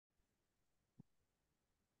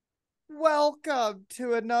Welcome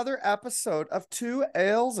to another episode of Two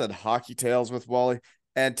Ales and Hockey Tales with Wally.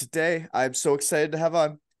 And today I'm so excited to have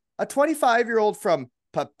on a 25-year-old from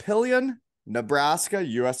Papillion, Nebraska,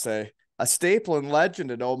 USA, a staple and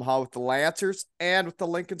legend in Omaha with the Lancers and with the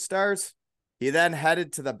Lincoln Stars. He then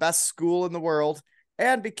headed to the best school in the world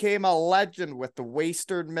and became a legend with the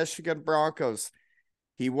Western Michigan Broncos.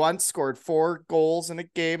 He once scored 4 goals in a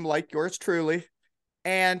game like yours truly,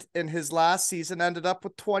 and in his last season ended up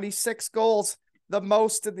with 26 goals, the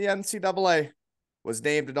most in the NCAA. Was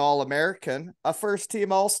named an All-American, a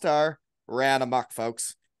first-team All-Star, ran amok,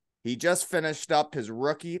 folks. He just finished up his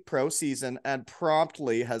rookie pro season and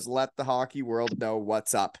promptly has let the hockey world know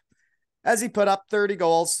what's up, as he put up 30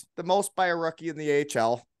 goals, the most by a rookie in the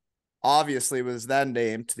AHL. Obviously was then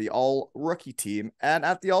named to the all-rookie team, and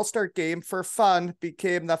at the All-Star game for fun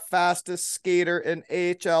became the fastest skater in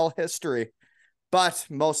AHL history. But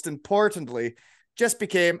most importantly, just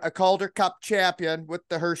became a Calder Cup champion with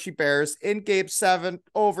the Hershey Bears in Game 7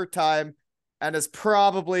 overtime, and has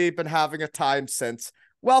probably been having a time since.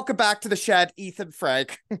 Welcome back to the shed, Ethen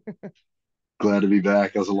Frank. Glad to be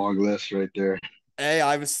back. That was a long list right there. Hey,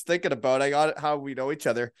 I was thinking about how we know each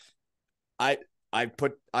other. I I've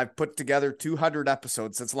put together 200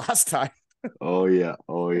 episodes since last time. Oh yeah.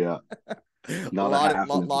 Oh yeah. a Not a lot of half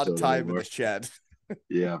an lot of episode time in anymore. the shed.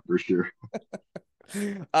 Yeah, for sure.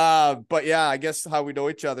 But yeah, I guess how we know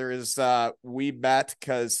each other is we met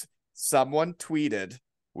because someone tweeted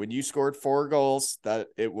when you scored 4 goals that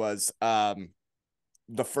it was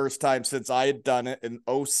the first time since I had done it in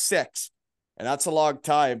 '06, and that's a long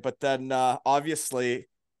time. But then obviously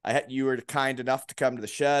you were kind enough to come to the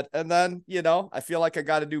shed, and then I feel like I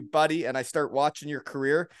got a new buddy, and I start watching your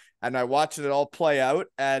career, and I watching it all play out,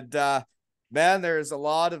 and man, there's a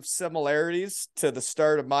lot of similarities to the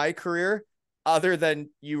start of my career, other than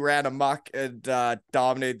you ran amok and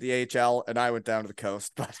dominated the HL, and I went down to the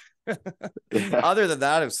coast. But Yeah. other than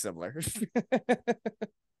that, it was similar.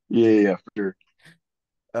 Yeah, for sure.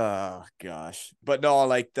 Oh gosh, but no,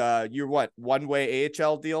 like you're what, one way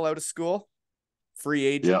AHL deal out of school, free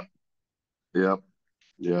agent. Yep. Yep.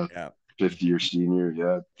 Yeah. Yeah, 50-year senior.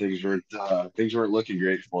 Yeah. Things weren't looking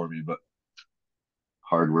great for me, but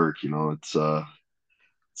hard work, it's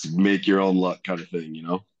make your own luck kind of thing.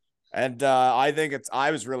 and I think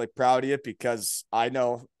I was really proud of you because I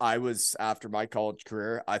know I was, after my college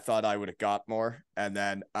career, I thought I would have got more, and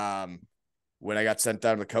then when I got sent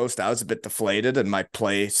down to the coast, I was a bit deflated and my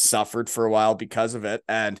play suffered for a while because of it.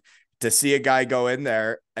 And to see a guy go in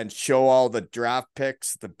there and show all the draft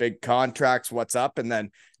picks, the big contracts, what's up, and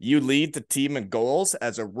then you lead the team in goals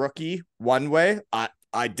as a rookie one way,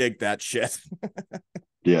 I dig that shit.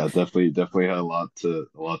 Yeah, definitely had a lot to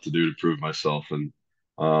do to prove myself, and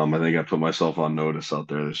I think I put myself on notice out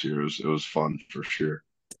there this year. It was fun for sure.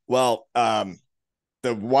 Well,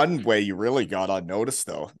 the one way you really got on notice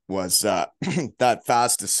though was that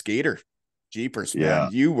fastest skater. Jeepers, man, Yeah,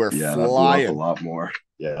 you were yeah, that blew up a flying. lot more.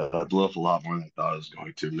 Yeah, that blew up a lot more than I thought it was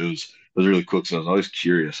going to. And it was really cool because I was always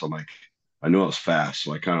curious. I'm like, I knew I was fast,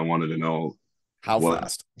 so I kind of wanted to know How what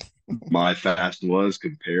fast? my fast was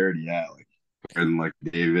compared. Yeah, like and like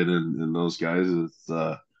David and those guys is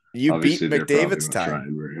You beat obviously they're probably McDavid's not time.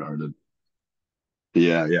 trying very hard.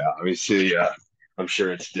 Yeah, yeah. Obviously, I'm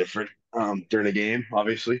sure it's different during a game,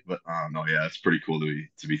 obviously, but no, yeah, it's pretty cool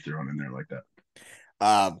to be thrown in there like that.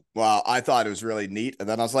 Well, I thought it was really neat. And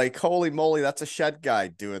then I was like, holy moly, that's a shed guy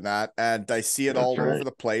doing that. And I see it That's all over right.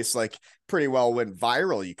 the place. Like, pretty well went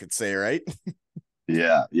viral, you could say, right?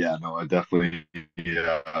 Yeah, yeah, no, I definitely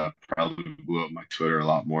probably blew up my Twitter a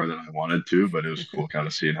lot more than I wanted to, but it was cool kind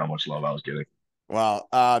of seeing how much love I was getting. Well,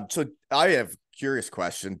 so I have a curious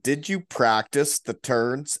question. Did you practice the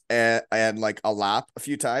turns and like a lap a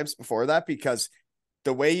few times before that? Because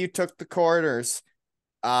the way you took the corners,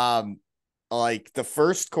 um, like the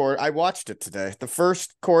first quarter, I watched it today. The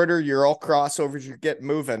first quarter, you're all crossovers, you're getting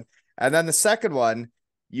moving. And then the second one,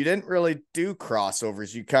 you didn't really do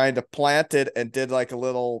crossovers. You kind of planted and did like a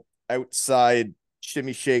little outside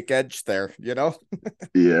shimmy shake edge there, you know?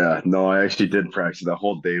 Yeah, no, I actually did practice. The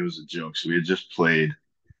whole day was a joke. So we had just played.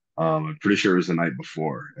 I'm pretty sure it was the night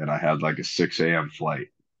before, and I had like a 6 a.m. flight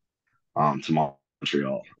to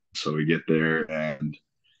Montreal. So we get there, and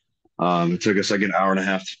it took us like an hour and a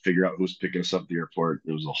half to figure out who was picking us up at the airport.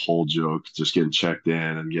 It was a whole joke, just getting checked in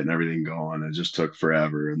and getting everything going. It just took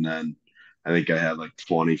forever. And then I think I had like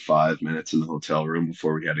 25 minutes in the hotel room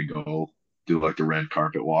before we had to go do like the red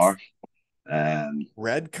carpet walk. And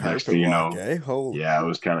Red next carpet thing you walk, know, eh? Holy yeah, it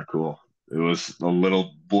was moly. kind of cool. It was a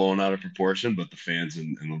little blown out of proportion, but the fans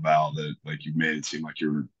in Laval that like you made it seem like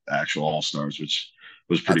you were actual all stars, which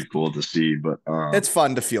was That's pretty cool to see. But it's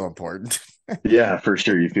fun to feel important. yeah, for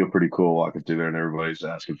sure, you feel pretty cool walking through there, and everybody's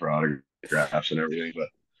asking for autographs and everything. But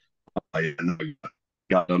I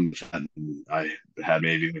got done with that, and I had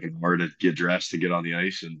maybe like an hour to get dressed to get on the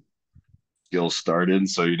ice, and skills started.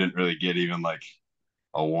 So you didn't really get even like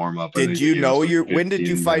a warm up. I Did think they you gave know us like when did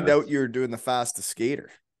you 15 find out minutes. you were doing the fastest skater?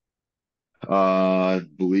 I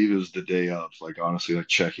believe it was the day of, like honestly, like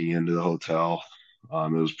checking into the hotel.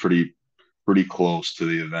 It was pretty close to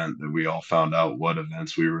the event that we all found out what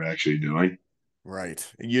events we were actually doing. Right.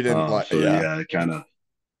 You didn't like, So yeah. yeah, it kind of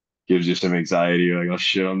gives you some anxiety. You're like, oh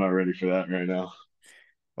shit, I'm not ready for that right now.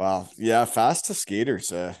 Wow. Yeah, fastest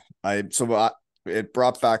skaters. It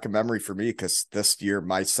brought back a memory for me because this year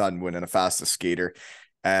my son went in a fastest skater,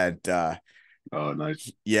 and Oh,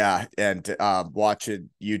 nice. yeah, and watching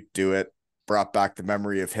you do it brought back the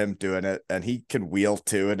memory of him doing it, and he can wheel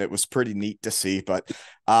too, and it was pretty neat to see. But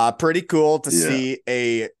pretty cool to Yeah, see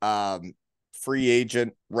a free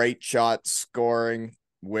agent right shot scoring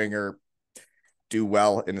winger do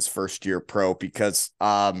well in his first year pro because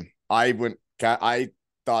I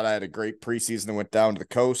thought I had a great preseason and went down to the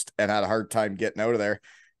coast and had a hard time getting out of there.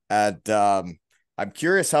 And I'm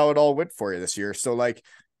curious how it all went for you this year. So like,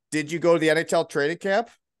 did you go to the NHL training camp?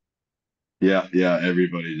 yeah.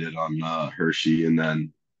 Everybody did on Hershey, and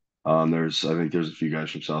then I think there's a few guys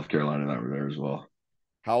from South Carolina that were there as well.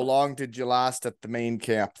 How long did you last at the main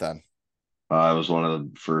camp then? I was one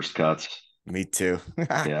of the first cuts. Me too.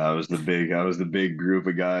 Yeah, I was the big group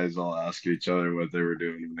of guys all asking each other what they were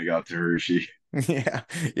doing when they got to Hershey. Yeah.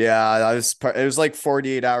 Yeah. It was like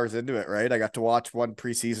 48 hours into it, right? I got to watch one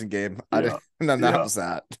preseason game. I didn't, Yeah, and then that yeah, was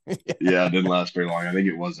that. yeah. It didn't last very long. I think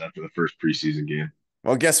it was after the first preseason game.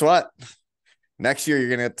 Well, guess what? Next year, you're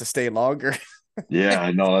going to have to stay longer. Yeah,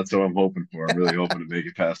 I know. That's what I'm hoping for. I'm really hoping to make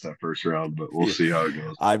it past that first round, but we'll Yeah, see how it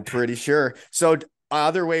goes. I'm pretty sure. So,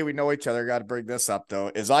 other way we know each other, got to bring this up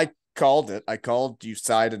though, is I called it. I called you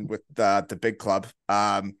siding with the big club.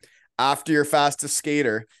 After your fastest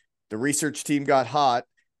skater, the research team got hot,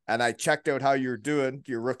 and I checked out how you were doing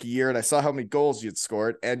your rookie year, and I saw how many goals you'd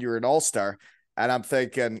scored, and you're an all-star. And I'm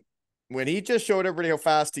thinking, when he just showed everybody how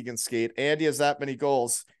fast he can skate, and he has that many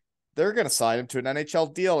goals, they're going to sign him to an NHL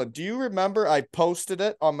deal. And do you remember I posted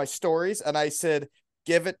it on my stories and I said,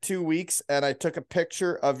 give it 2 weeks. And I took a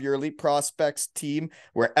picture of your elite prospects team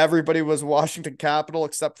where everybody was Washington Capital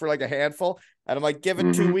except for like a handful. And I'm like, give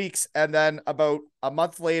it two Hmm. weeks. And then about a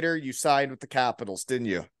month later, you signed with the Capitals, didn't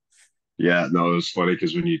you? Yeah, no, it was funny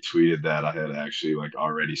because when you tweeted that, I had actually like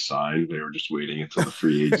already signed. They were just waiting until the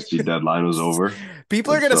free agency deadline was over.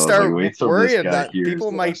 People are And going to so I was like, start wait till this worrying guy that hears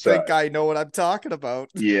people that I might think signed. I know what I'm talking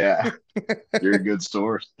about. Yeah, you're a good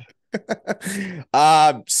source.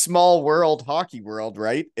 Small world, hockey world,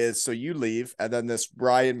 right? Is so you leave, and then this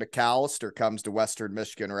Ryan McAllister comes to Western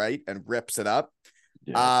Michigan, right, and rips it up.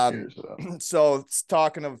 Yeah, Um, tears it up. so it's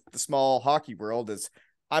talking of the small hockey world is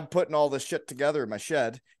I'm putting all this shit together in my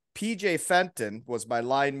shed. PJ Fenton was my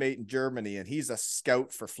line mate in Germany, and he's a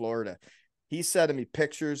scout for Florida. He's sending me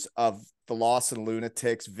pictures of the Lawson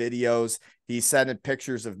Lunatics videos. He's sending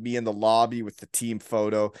pictures of me in the lobby with the team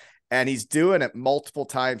photo, and he's doing it multiple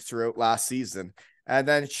times throughout last season. And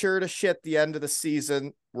then, sure to shit, the end of the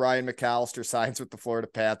season, Ryan McAllister signs with the Florida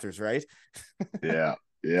Panthers, right? Yeah,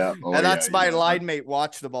 yeah. Oh And yeah, that's you my know that. line mate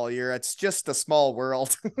watching them all year. It's just a small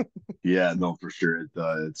world. Yeah, no, for sure.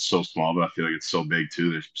 It's so small, but I feel like it's so big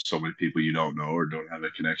too. There's so many people you don't know or don't have a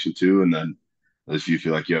connection to, and then as you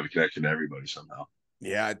feel like you have a connection to everybody somehow.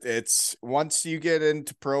 Yeah, it's once you get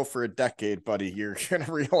into pro for a decade, buddy, you're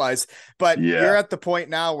gonna realize. But you're Yeah. at the point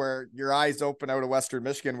now where your eyes open out of Western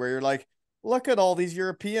Michigan, where you're like, look at all these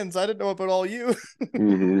Europeans. I didn't know about all you.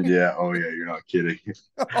 Yeah. Oh yeah, you're not kidding.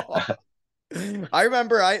 I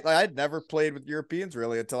remember I'd never played with Europeans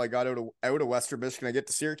really until I got out of Western Michigan. I get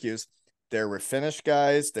to Syracuse. There were Finnish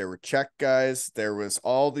guys, there were Czech guys, there was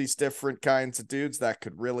all these different kinds of dudes that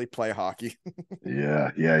could really play hockey. Yeah,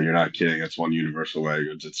 yeah, you're not kidding. That's one universal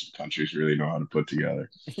language that some countries really know how to put together.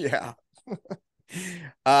 Yeah.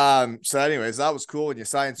 So anyways, that was cool when you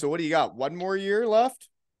signed. So what do you got? One more year left?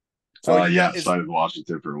 So you Yeah, got is signed with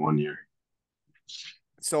Washington for 1 year.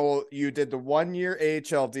 so you did the 1 year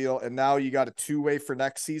AHL deal and now you got a two-way for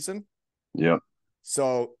next season. Yep.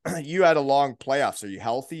 So you had a long playoffs. Are you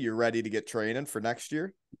healthy? You're ready to get training for next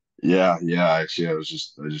year? Yeah, yeah. Actually, I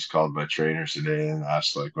just called my trainers today and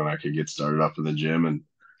asked like when I could get started up in the gym, and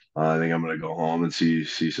I think I'm gonna go home and see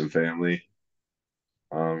some family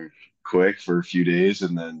um quick for a few days,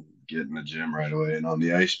 and then get in the gym right away and on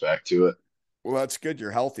the ice back to it. Well, that's good.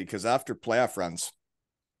 You're healthy because after playoff runs,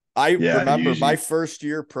 I Yeah, remember my usually. first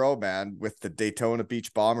year pro, man, with the Daytona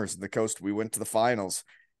Beach Bombers in the coast. We went to the finals.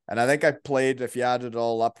 And I think I played, if you add it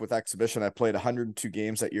all up with exhibition, I played 102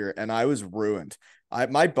 games that year and I was ruined.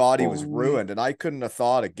 My body was Holy. ruined and I couldn't have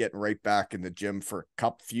thought of getting right back in the gym for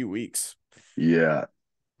a few weeks. Yeah.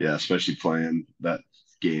 Yeah, especially playing that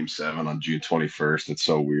game 7 on June 21st. It's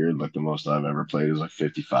so weird. Like the most I've ever played is like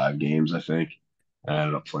 55 games, I think. And I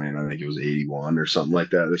ended up playing, I think it was 81 or something like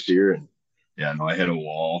that this year. And yeah, no, I hit a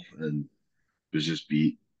wall and was just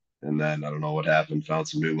beat. And then I don't know what happened, found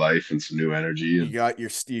some new life and some new energy. And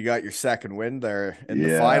You got your second win there in the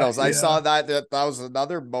yeah, finals. I yeah, saw that was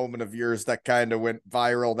another moment of yours that kind of went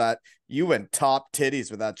viral, that you went top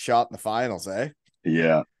titties with that shot in the finals, eh?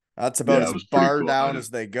 yeah, That's about yeah, as it was pretty bar cool. down as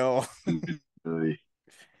they go. Really,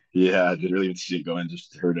 yeah, I didn't really even see it going,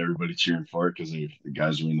 just heard everybody cheering for it because the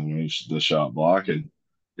guys were in the shot block. And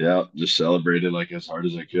yeah, just celebrated like as hard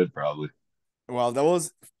as I could, probably. Well,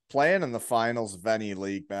 those playing in the finals of any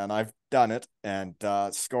league, man, I've done it, and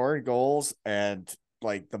scoring goals and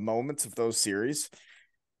like the moments of those series,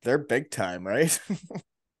 they're big time, right?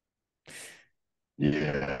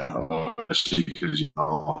 Yeah, especially because you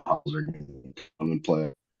know how they're going to come and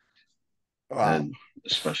play, Wow. and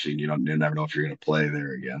especially you never know if you're going to play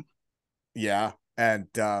there again. Yeah. And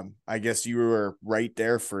I guess you were right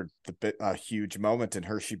there for a huge moment in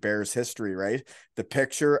Hershey Bears history, right? The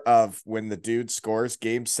picture of when the dude scores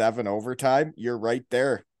game 7 overtime, you're right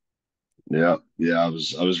there. Yeah, yeah, I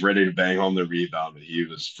was ready to bang home the rebound, but he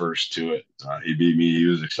was first to it. He beat me. He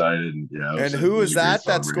was excited, and yeah, And it who was was a great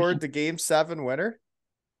that scored celebration. the game 7 winner?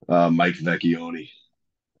 Mike Vecchione.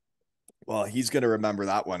 Well, he's gonna remember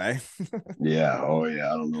that one, eh? Yeah, oh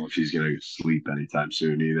yeah. I don't know if he's gonna sleep anytime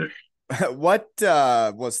soon either. What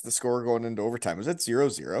was the score going into overtime? Was it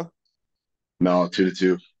 0-0? No,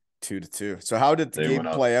 2-2. 2-2. So how did the They game went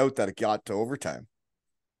up. play out that it got to overtime?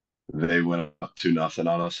 They went up 2-0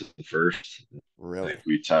 on us at the first. I think Really?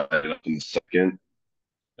 we tied it up in the second,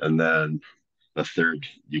 and then the third,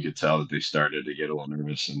 you could tell that they started to get a little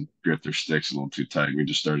nervous and grip their sticks a little too tight. We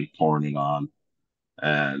just started pouring it on,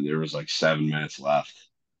 and there was like 7 minutes left.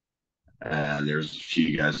 And there's a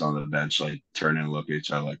few guys on the bench like turning and look at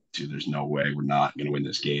each other like, dude, there's no way we're not going to win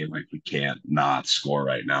this game. Like, we can't not score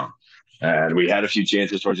right now. And we had a few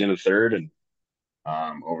chances towards the end of the third, and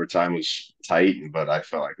overtime was tight, but I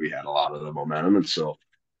felt like we had a lot of the momentum. And so,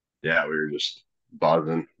 yeah, we were just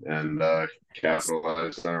buzzing and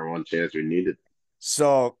capitalized on our one chance we needed.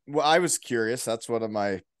 So, well, I was curious. That's one of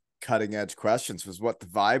my cutting edge questions, was what the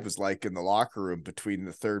vibe was like in the locker room between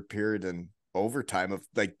the third period and overtime of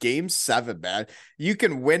like game 7, man. You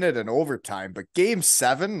can win it in overtime, but game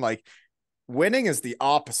 7, like winning is the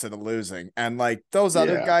opposite of losing. And like those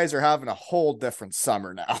other Yeah. guys are having a whole different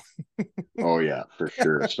summer now. Oh, yeah, for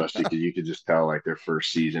sure. Especially because you could just tell like their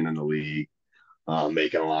first season in the league,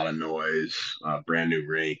 making a lot of noise, brand new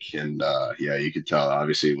rink. And yeah, you could tell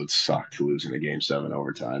obviously it would suck to lose in a game 7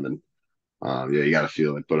 overtime. And yeah, you got to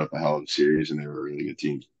feel like put up a hell of a series, and they were a really good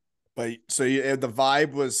team. But so the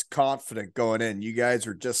vibe was confident going in. You guys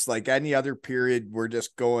were just like any other period. We're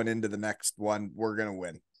just going into the next one. We're gonna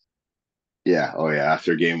win. Yeah. Oh, yeah.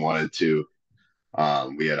 After game 1 and 2,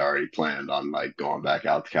 we had already planned on like going back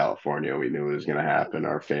out to California. We knew it was going to happen.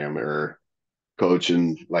 Our family or coach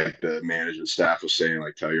and like the management staff was saying,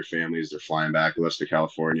 like, tell your families they're flying back with us to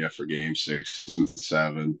California for game 6 and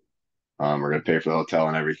 7. We're going to pay for the hotel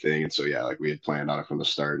and everything. And so, yeah, like we had planned on it from the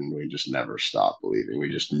start, and we just never stopped believing. We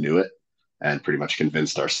just knew it and pretty much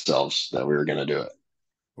convinced ourselves that we were going to do it.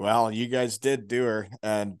 Well, you guys did do her,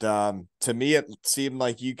 and to me, it seemed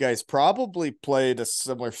like you guys probably played a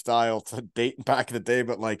similar style to Dayton back in the day,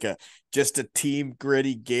 but like a just a team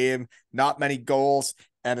gritty game, not many goals,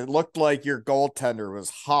 and it looked like your goaltender was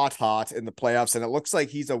hot in the playoffs, and it looks like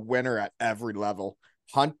he's a winner at every level.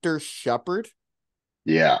 Hunter Shepard.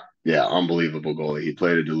 Yeah. Yeah. Unbelievable goalie. He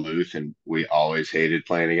played at Duluth, and we always hated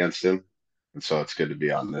playing against him. And so it's good to be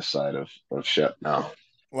on this side of ship now.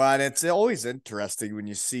 Well, and it's always interesting when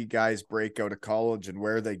you see guys break out of college and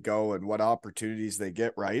where they go and what opportunities they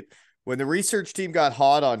get, right? When the research team got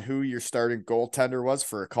hot on who your starting goaltender was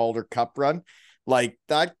for a Calder Cup run, like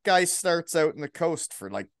that guy starts out in the coast for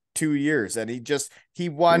like 2 years and he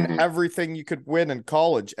won Hmm. everything you could win in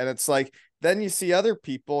college. And it's like, then you see other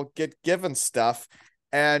people get given stuff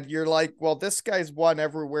and you're like, well, this guy's won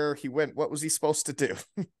everywhere he went. What was he supposed to do?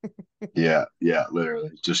 Yeah, yeah, literally.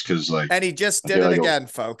 Just because, like, And he just I did feel it like, again,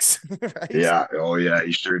 folks. Right? yeah, oh yeah,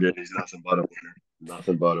 he sure did. He's nothing but a winner.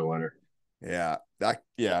 Nothing but a winner.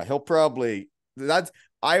 He'll probably that's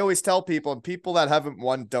I always tell people, and people that haven't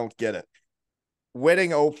won don't get it.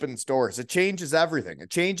 winning opens doors. It changes everything. It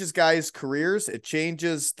changes guys' careers. It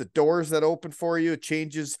changes the doors that open for you. It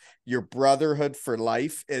changes your brotherhood for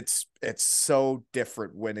life. It's so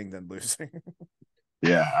different winning than losing.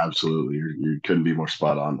 Yeah, absolutely. You couldn't be more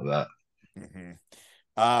spot on to that.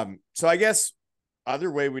 Mm-hmm. So I guess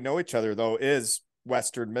other way we know each other though is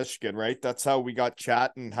Western Michigan, right? That's how we got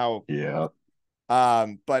chatting. How Yeah.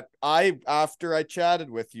 but after I chatted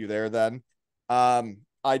with you there, then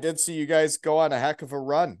I did see you guys go on a heck of a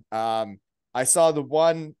run. I saw the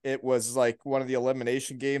one, it was like one of the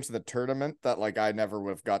elimination games in the tournament that like I never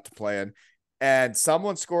would have got to play in. And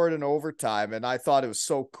someone scored in overtime, and I thought it was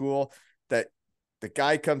so cool that the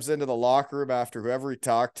guy comes into the locker room after whoever he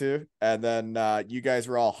talked to, and then you guys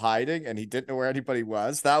were all hiding and he didn't know where anybody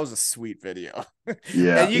was. That was a sweet video.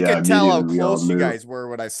 Yeah. And you Yeah. could tell how Immediately we all close you knew. guys were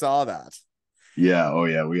when I saw that. Yeah. Oh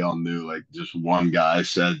yeah. We all knew, like, just one guy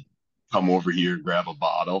said, come over here and grab a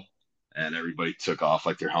bottle. And everybody took off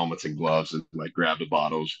like their helmets and gloves and like grabbed the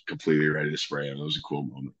bottles, completely ready to spray them. It was a cool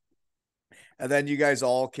moment. And then you guys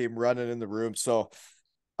all came running in the room. So,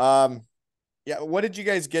 um, yeah, what did you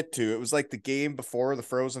guys get to? It was like the game before the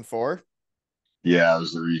Frozen Four. Yeah, it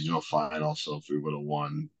was the regional final. So if we would have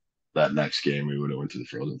won that next game, we would have went to the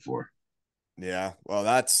Frozen Four. Yeah, well,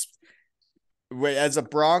 that's as a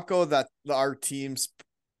Bronco that our team's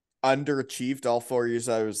underachieved all 4 years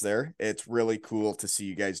I was there. It's really cool to see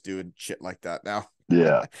you guys doing shit like that now.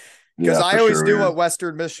 Yeah. Because Yeah, I for always sure. knew what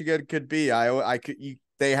Western Michigan could be.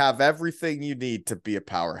 They have everything you need to be a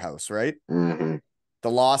powerhouse, right? Hmm. The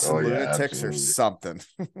Lost Oh and yeah, Lunatics or absolutely. something.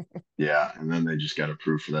 Yeah, and then they just got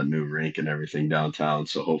approved for that new rink and everything downtown.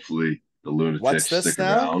 So hopefully the What's Lunatics this stick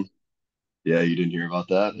now? around. Yeah, you didn't hear about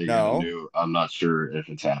that? They got a No. new, I'm not sure if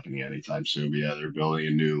it's happening anytime soon, but yeah, they're building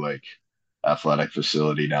a new like athletic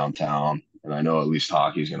facility downtown. And I know at least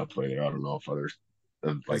hockey's gonna play there. I don't know if other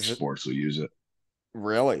like Is it sports will use it.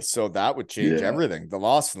 really? So that would change Yeah, everything. The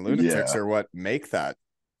Lost and Lunatics yeah, are what make that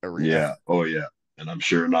arena. yeah. Oh yeah. And I'm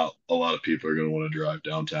sure not a lot of people are gonna want to drive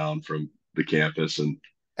downtown from the campus and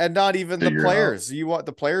And not even the figure out. players.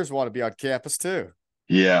 The players want to be on campus too.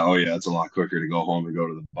 Yeah, oh yeah, it's a lot quicker to go home and go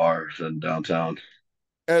to the bar than downtown.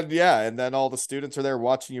 And yeah, and then all the students are there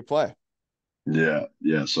watching you play. Yeah,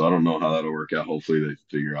 yeah. So I don't know how that'll work out. Hopefully they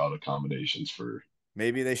figure out accommodations for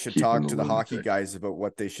Maybe they should keeping talk the to the hockey lunatics. guys about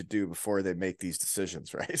what they should do before they make these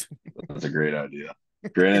decisions, right? That's a great idea.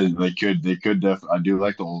 Granted, they could I do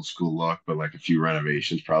like the old school look, but like a few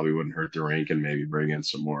renovations probably wouldn't hurt the rink and maybe bring in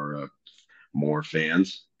some more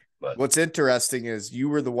fans. But What's interesting is you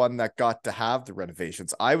were the one that got to have the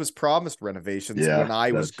renovations. I was promised renovations yeah, when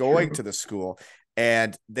I was that's going to true. the school,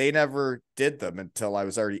 and they never did them until I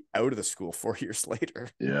was already out of the school 4 years later.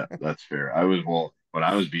 Yeah, that's fair. I was well when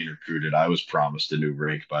I was being recruited, I was promised a new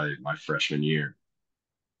rink by my freshman year.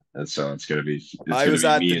 And so it's I gonna was be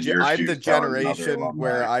at me and your I'm the shoes telling the other generation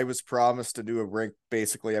where alumni. I was promised to do a rink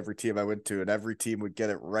basically every team I went to, and every team would get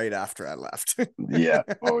it right after I left. Yeah.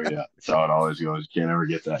 Oh yeah. That's how it always goes. You can't ever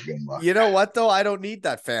get that good luck. You know what though? I don't need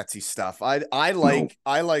that fancy stuff. I No. like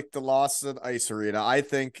I like the Lawson Ice Arena. I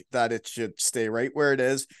think that it should stay right where it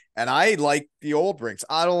is. And I like the old rinks.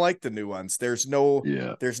 I don't like the new ones.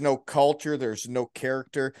 Yeah. There's no culture, there's no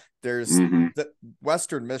character. There's Hmm. the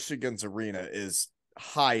Western Michigan's arena is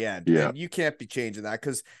high end, Yeah. and you can't be changing that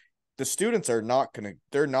because the students they're not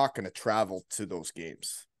gonna travel to those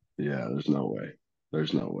games. Yeah. There's no way.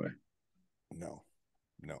 There's no way. No,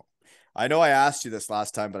 no. I know I asked you this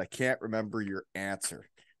last time, but I can't remember your answer.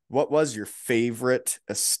 What was your favorite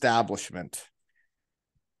establishment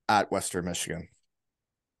at Western Michigan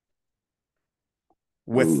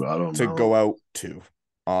with Ooh, I don't to know. go out to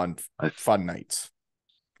on I fun nights?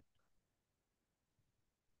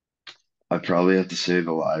 I probably have to say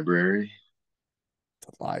the library.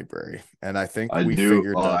 The library. And I think I we do.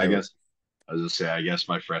 figured Well, that I out. guess as I say, I guess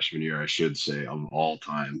my freshman year, I should say of all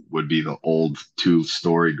time would be the old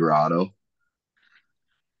two-story grotto.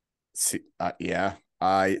 See, yeah,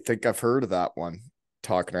 I think I've heard of that one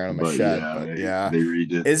talking around in my But shed, yeah, but they yeah. they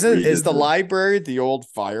redid Is redid the the library the old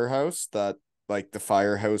firehouse that like the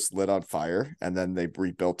firehouse lit on fire and then they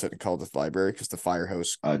rebuilt it and called it the library because the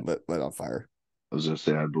firehouse I lit on fire? I was gonna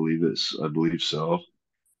say I believe so,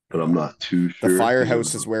 but I'm Yeah. not too The sure because it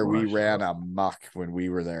firehouse was is where before we I showed ran up. amok when we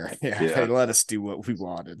were there. Yeah, they Yeah. let us do what we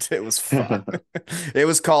wanted. It was fun. It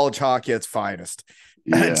was college hockey at its finest.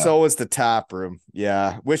 And Yeah. so was the tap room.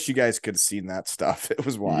 Yeah. Wish you guys could have seen that stuff. It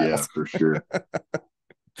was Yeah, wild. for sure.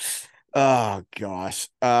 Oh gosh.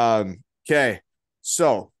 Okay.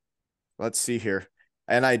 So let's see here.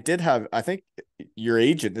 And I think your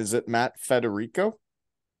agent, is it Matt Federico?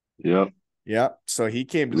 Yep. Yeah. So he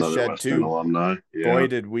came to the Another shed Western too. alumni. Boy, Yeah.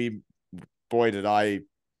 did we boy, did I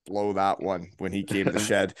blow that one when he came to the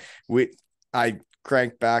shed. I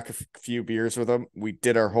cranked back a few beers with him. We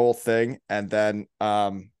did our whole thing, and then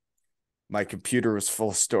my computer was full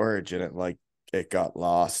of storage, and it got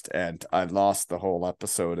lost, and I lost the whole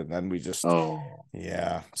episode. And then we just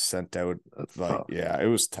sent out that's tough. it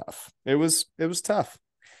was tough. It was tough.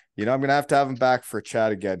 I'm gonna have to have him back for a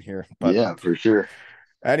chat again here. But Yeah, for sure.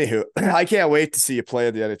 anywho, I can't wait to see you play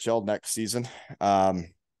in the NHL next season.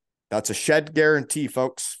 That's a shed guarantee,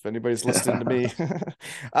 folks, if anybody's listening to me.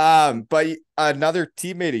 But another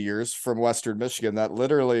teammate of yours from Western Michigan that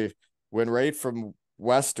literally went right from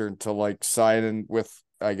Western to signing with,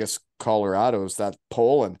 I guess, Colorado's, that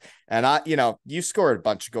Poland. And you scored a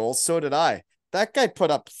bunch of goals. So did I. That guy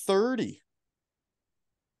put up 30.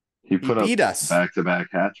 He beat us. Back-to-back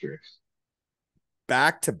hat tricks.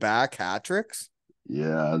 Back-to-back hat tricks?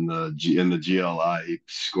 Yeah, in the GLI, he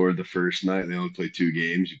scored the first night. They only play 2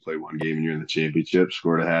 games. You play 1 game and you're in the championship.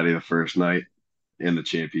 Scored a hattie the first night in the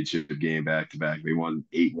championship game back-to-back. They won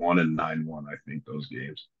 8-1 and 9-1, I think, those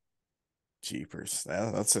games. Jeepers.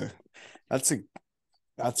 That's a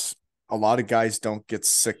lot of guys don't get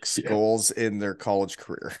 6 goals in their college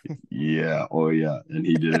career. Yeah. Oh yeah. And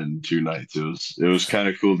he did it in 2 nights. It was kind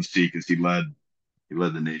of cool to see because he led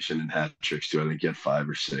the nation in hat tricks too. I think he had 5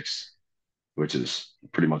 or 6, which is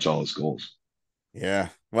pretty much all his goals. Yeah.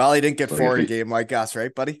 Well, he didn't get 4 in a game like us,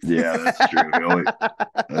 right, buddy? Yeah, that's true.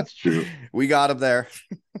 That's true. We got him there.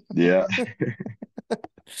 Yeah.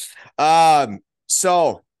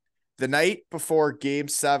 So the night before game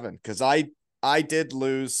 7, because I did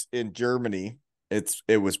lose in Germany.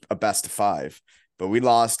 It was a best of 5, but we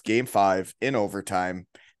lost game 5 in overtime.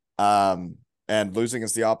 And losing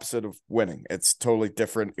is the opposite of winning. It's totally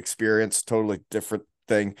different experience, totally different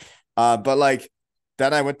thing. But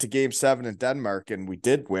then I went to game 7 in Denmark and we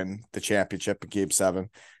did win the championship in game 7.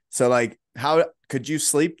 So how could you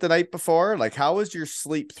sleep the night before? How was your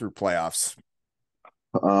sleep through playoffs?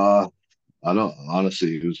 I don't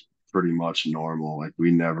honestly, it was pretty much normal.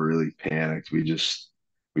 We never really panicked. We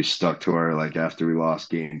stuck to our after we lost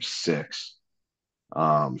game 6,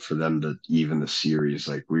 for them to even the series.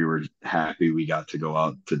 We were happy we got to go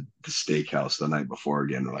out to the steakhouse the night before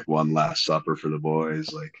again, one last supper for the boys.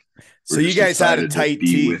 So you guys had a tight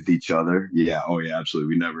team with each other. Yeah. Oh yeah,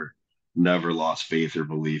 absolutely. We never lost faith or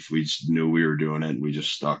belief. We just knew we were doing it, and we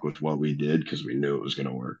just stuck with what we did because we knew it was going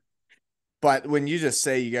to work. But when you just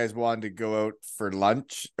say you guys wanted to go out for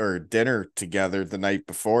lunch or dinner together the night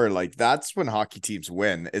before, that's when hockey teams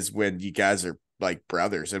win, is when you guys are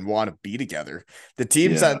brothers and want to be together. The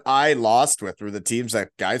teams that I lost with were the teams that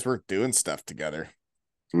guys weren't doing stuff together.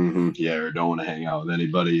 Mm-hmm. Yeah, or don't want to hang out with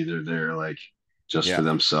anybody. They're there just for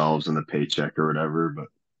themselves and the paycheck or whatever. But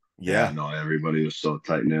no, everybody was so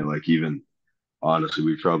tight knit. Even honestly,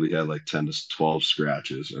 we probably had 10 to 12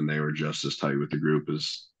 scratches, and they were just as tight with the group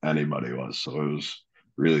as anybody was. So it was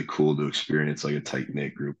really cool to experience a tight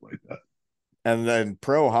knit group like that. And then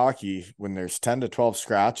pro hockey, when there's 10 to 12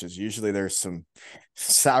 scratches, usually there's some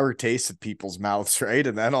sour taste in people's mouths, right?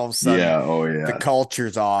 And then all of a sudden, the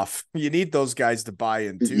culture's off. You need those guys to buy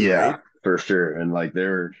in too, right? For sure. And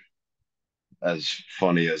they're, as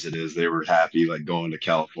funny as it is, they were happy going to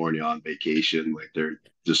California on vacation. They're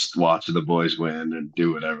just watching the boys win and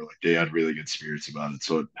do whatever. They had really good spirits about it,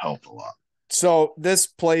 so it helped a lot. So this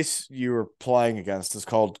place you were playing against is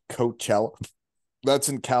called Coachella. That's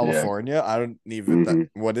in California. Yeah. I don't even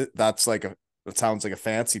that's it sounds like a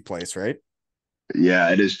fancy place, right?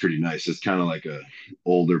 Yeah, it is pretty nice. It's kind of a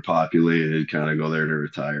older populated, kind of go there to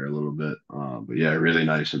retire a little bit. But yeah, really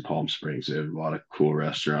nice in Palm Springs. They have a lot of cool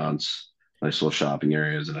restaurants, nice little shopping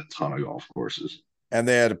areas, and a ton of golf courses. And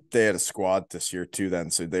they had a squad this year too,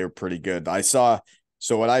 then, so they were pretty good.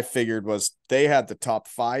 So what I figured was they had the top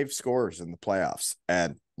 5 scorers in the playoffs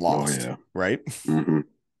and lost, right? Mm-hmm.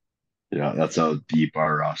 Yeah, that's how deep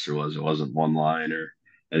our roster was. It wasn't one line or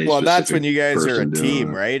any. Well, that's when you guys are a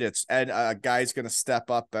team, right? And a guy's going to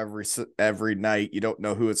step up every night. You don't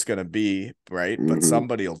know who it's going to be, right? Mm-hmm. But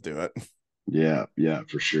somebody will do it. Yeah,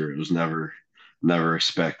 for sure. It was never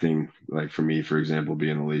expecting, for me, for example,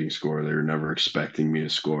 being the leading scorer. They were never expecting me to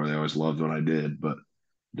score. They always loved when I did, but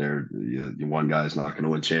one guy's not going to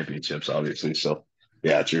win championships, obviously. So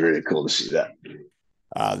yeah, it's really cool to see that.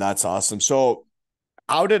 That's awesome. So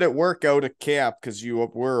how did it work out at camp? Because you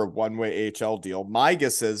were a one-way AHL deal. My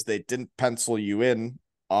guess is they didn't pencil you in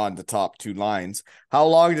on the top 2 lines. How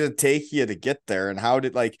long did it take you to get there? And how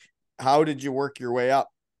did you work your way up?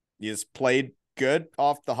 You just played good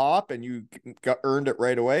off the hop and you earned it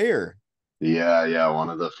right away, or? Yeah. One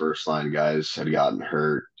of the first line guys had gotten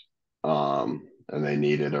hurt, and they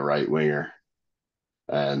needed a right winger.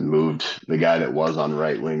 and moved the guy that was on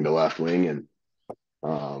right wing to left wing. And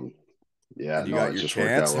um, yeah, And you no, got it your just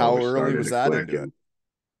worked out chance. well. How We early started was to that click, into it? and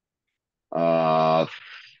uh,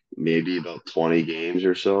 maybe about 20 games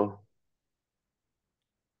or so.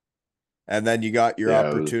 And then you got your Yeah,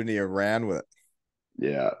 it was. opportunity and ran with it.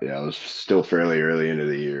 Yeah, it was still fairly early into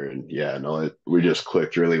the year, and yeah, no, we just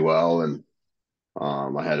clicked really well, and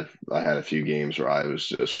I had a few games where I was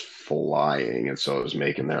just flying, and so it was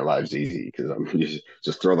making their lives easy because I'm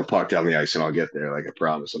just throw the puck down the ice and I'll get there. Like I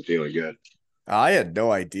promise, I'm feeling good. I had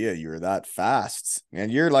no idea you were that fast.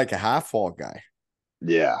 And you're like a half wall guy.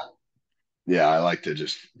 Yeah, yeah, I like to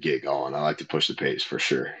just get going. I like to push the pace for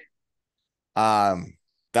sure. Um,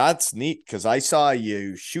 that's neat because I saw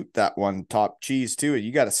you shoot that one top cheese too, and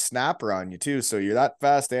you got a snapper on you too. So you're that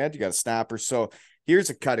fast and you got a snapper. So here's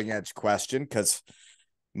a cutting edge question because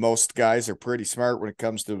most guys are pretty smart when it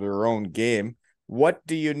comes to their own game. What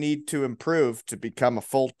do you need to improve to become a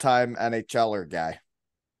full time NHLer guy?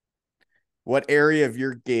 What area of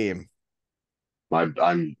your game?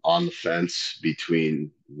 I'm on the fence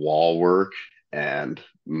between wall work and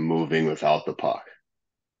moving without the puck.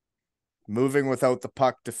 Moving without the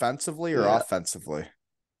puck defensively or Yeah, offensively?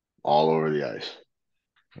 all over the ice.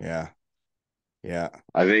 Yeah. Yeah.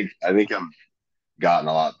 I think I've gotten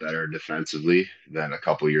a lot better defensively than a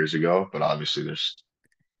couple years ago, but obviously there's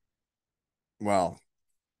Well,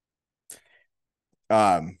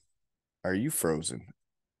 um, are you frozen?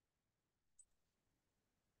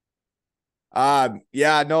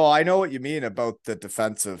 Yeah, no, I know what you mean about the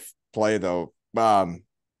defensive play though.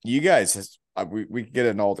 You guys, we get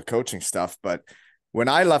into all the coaching stuff, but when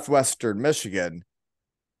I left Western Michigan,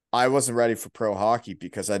 I wasn't ready for pro hockey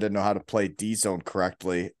because I didn't know how to play D zone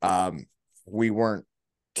correctly. We weren't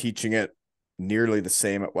teaching it nearly the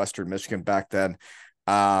same at Western Michigan back then.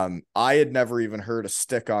 I had never even heard a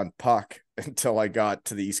stick on puck until I got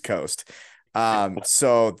to the East Coast.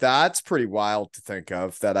 So that's pretty wild to think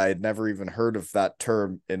of that I had never even heard of that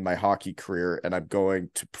term in my hockey career, and I'm going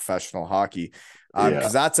to professional hockey. yeah,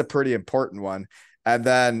 Because that's a pretty important one. And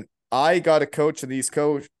then I got a coach in the East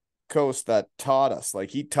Coast that taught us.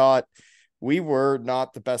 Like he taught, we were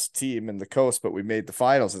not the best team in the coast, but we made the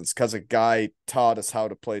finals. And it's because a guy taught us how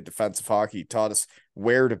to play defensive hockey, taught us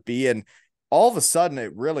where to be. And all of a sudden,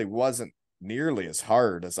 it really wasn't nearly as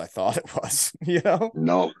hard as I thought it was, you know?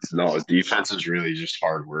 no, defense is really just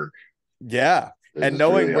hard work. Yeah. And Is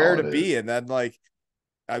knowing really where all to it is. be. And then, like,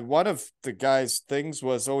 one of the guy's things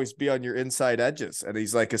was always be on your inside edges. And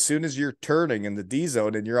he's like, as soon as you're turning in the D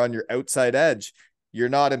zone and you're on your outside edge, you're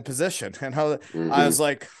not in position. And I Hmm. was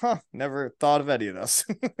like, huh, never thought of any of this.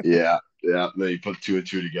 Yeah, yeah. Then you put two and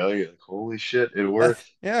two together, you're like, holy shit, it worked.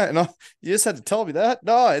 Yeah, no, you just had to tell me that.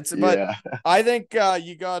 No, but Yeah, I think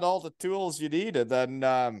you got all the tools you need, and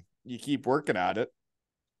then you keep working at it.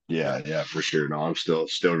 yeah, for sure. No, I'm still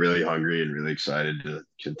really hungry and really excited to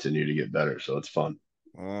continue to get better. So it's fun.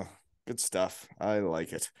 Uh, Good stuff. I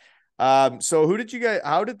like it. So who did you guys?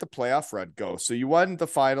 How did the playoff run go? So you won the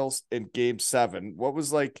finals in Game 7. What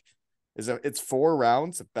was like? It's 4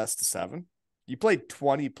 rounds of best of 7? You played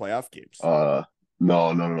 20 playoff games. Uh,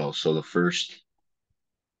 no. So the first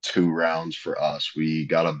two rounds for us, we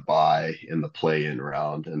got a bye in the play-in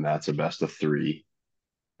round, and that's a best of three.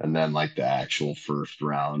 And then like the actual first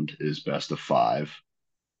round is best of five.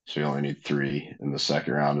 So you only need three. And the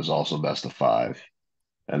second round is also best of five.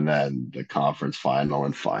 And then the conference final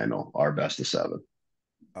and final are best of seven.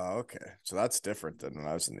 Oh, okay. So that's different than when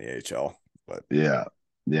I was in the AHL. But Yeah.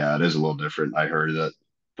 Yeah, it is a little different. I heard that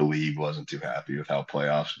the league wasn't too happy with how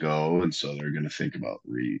playoffs go, and so they're going to think about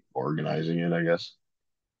reorganizing it, I guess.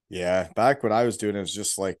 yeah, back when I was doing it, it was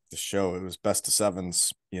just like the show. It was best of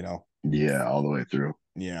sevens, you know. Yeah, all the way through.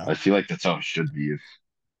 Yeah. I feel like that's how it should be if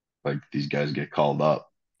like these guys get called up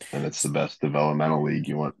and it's the best developmental league.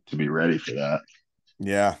 You want to be ready for that.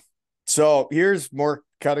 Yeah. So here's more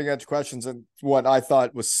cutting edge questions and what I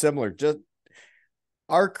thought was similar. Just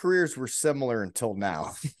our careers were similar until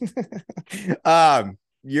now.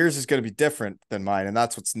 Yours is going to be different than mine, and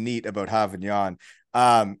that's what's neat about having you on.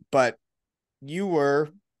 But you were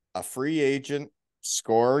a free agent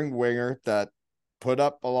scoring winger that put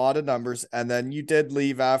up a lot of numbers, and then you did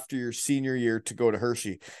leave after your senior year to go to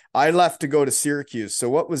Hershey. I left to go to Syracuse. So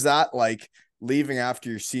what was that like leaving after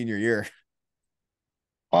your senior year?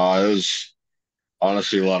 It was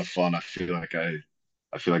honestly a lot of fun. I feel like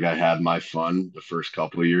I had my fun the first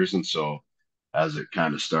couple of years, and so as it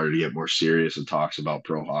kind of started to get more serious and talks about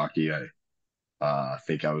pro hockey, I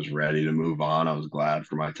think I was ready to move on. I was glad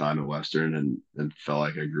for my time at Western and felt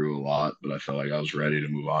like I grew a lot, but I felt like I was ready to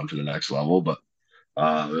move on to the next level. But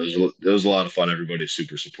It was a lot of fun. Everybody's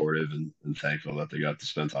super supportive and thankful that they got to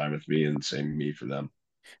spend time with me, and same me for them.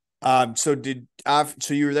 So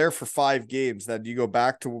you were there for 5 games. Then do you go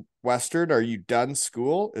back to Western? Are you done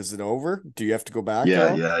school? Is it over? Do you have to go back at Yeah,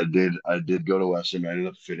 all? yeah, I did go to Western. I ended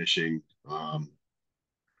up finishing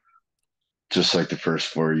just like the first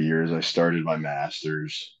 4 years. I started my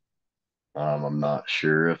master's. I'm not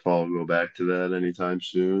sure if I'll go back to that anytime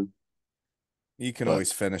soon, You can but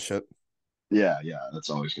always finish it. yeah, yeah, that's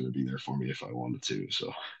always going to be there for me if I wanted to.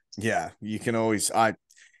 So Yeah, you can always.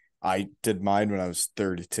 I did mine when I was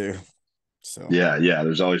 32. So yeah, yeah,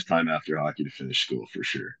 there's always time after hockey to finish school for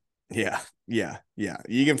sure. yeah.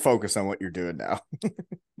 You can focus on what you're doing now.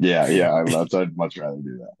 Yeah, yeah, I'd much rather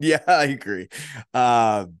do that. Yeah, I agree.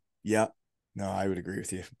 Yeah, no, I would agree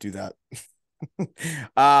with you. Do that.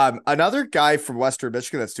 Another guy from Western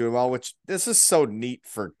Michigan that's doing well, which this is so neat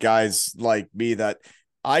for guys like me that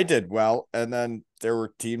I did well, and then there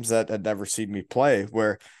were teams that had never seen me play.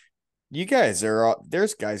 Where you guys are,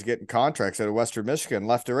 there's guys getting contracts out of Western Michigan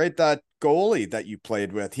left to right. That goalie that you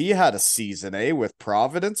played with, he had a season, with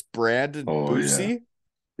Providence, Brandon Oh yeah, Boosie,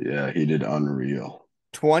 yeah, he did unreal.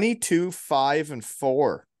 22, 5, and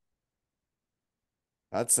 4.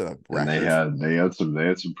 That's a And record they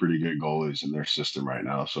had some pretty good goalies in their system right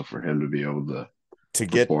now. So for him to be able to to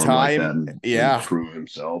get perform like that time. and Yeah. prove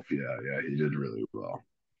himself, yeah, yeah, he did really well.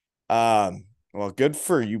 Well, good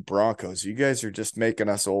for you Broncos. You guys are just making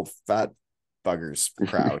us old fat buggers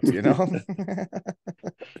proud, you know?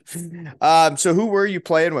 So who were you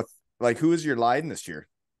playing with? Like, who was your line this year?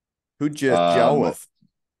 Who'd you gel Um, with?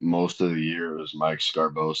 most of the year it was Mike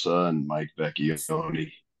Scarbosa and Mike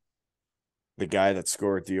Vecchioni. The guy that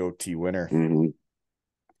scored the OT winner. Hmm.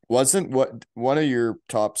 Wasn't what one of your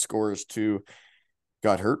top scorers too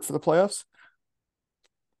got hurt for the playoffs?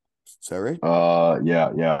 Is that right?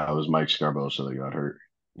 Yeah, yeah, it was Mike Scarbosa that got hurt.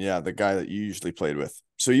 Yeah, the guy that you usually played with.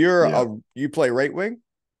 So Yeah, you play right wing?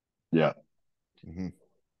 yeah. Mm-hmm.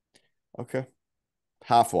 Okay.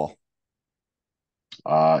 Half wall.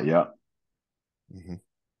 Yeah. Mm-hmm.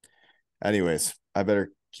 Anyways, I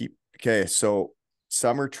better keep. Okay, so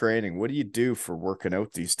summer training. What do you do for working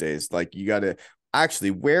out these days? Like, you got to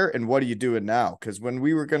actually, where and what are you doing now? Because when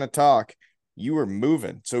we were gonna talk, you were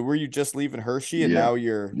moving. So were you just leaving Hershey and Yeah, now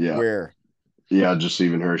you're yeah, where? yeah. Just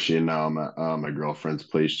leaving Hershey, and now I'm at my girlfriend's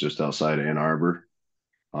place just outside of Ann Arbor.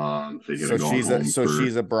 Thinking So of going home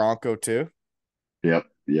she's for. a Bronco too. Yep,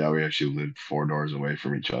 yeah. We actually lived 4 doors away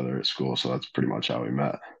from each other at school, so that's pretty much how we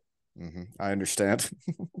met. Mm-hmm. I understand.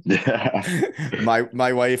 Yeah,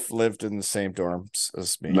 My wife lived in the same dorms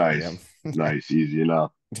as me. Yeah. nice, nice, easy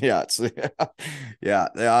enough. Yeah, it's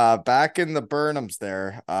yeah. Back in the Burnhams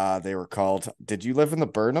there, they were called. Did you live in the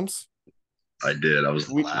Burnhams? I did. I was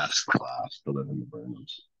the We last class to live in the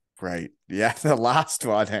Burnhams. Right. Yeah, the last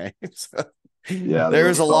one, hey. Yeah, there There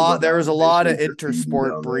was was a all lot, there was a the lot of basement graffiti intersport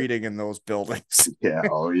down there. breeding in those buildings. Yeah,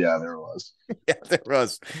 oh yeah, there was. Yeah, there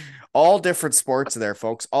was all different sports there,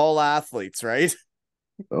 folks. All athletes, right?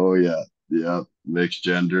 Oh yeah, yeah. Mixed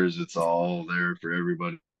genders, it's all there for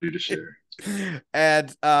everybody to share.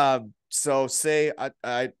 And so say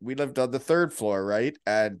I we lived on the third floor, right?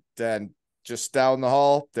 And then just down the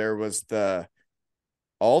hall, there was the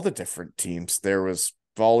all the different teams. There was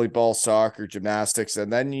volleyball, soccer, gymnastics,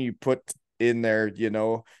 and then you put in there,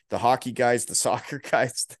 the hockey guys, the soccer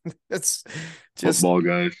guys. It's just Football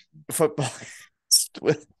guys. football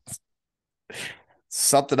with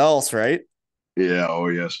something else, right? Yeah, oh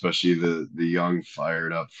yeah, especially the young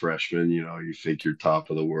fired up freshmen, you think you're top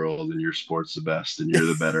of the world and your sport's the best and you're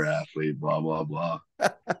the better athlete, blah blah blah.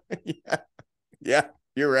 Yeah, yeah,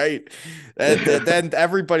 you're right. And then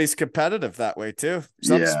everybody's competitive that way too.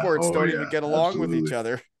 Some Yeah, sports oh don't even yeah, get along with each absolutely.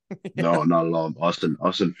 other. Yeah. No, not at all. Us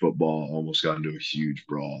in football almost got into a huge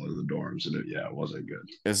brawl in the dorms and it wasn't good.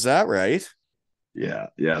 Is that right? Yeah,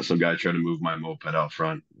 yeah. Some guy tried to move my moped out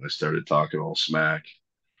front. I started talking all smack.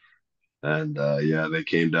 And yeah, they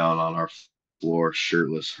came down on our floor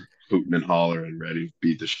shirtless, hooting and hollering, ready to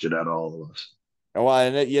beat the shit out of all of us. Well,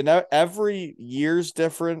 and every year's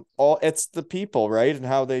different. All it's the people, right, and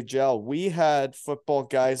how they gel. We had football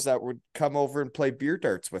guys that would come over and play beer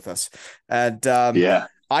darts with us, and Yeah.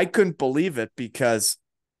 I couldn't believe it because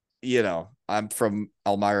I'm from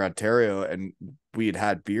Elmira, Ontario, and we'd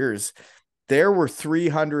had beers. There were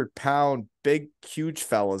 300-pound, big, huge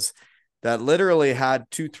fellas that literally had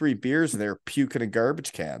 2, 3 beers and they were puking in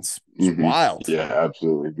garbage cans. It's Hmm. wild. Yeah,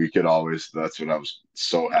 absolutely. We could always, that's what I was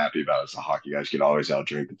so happy about is the hockey guys could always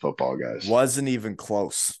outdrink the football guys. Wasn't even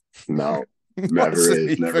close. No, never Wasn't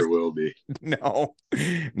is, even never will be. no,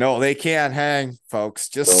 no, they can't hang, folks.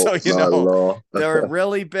 Just No, so you not at know, all. they're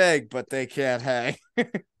really big, but they can't hang.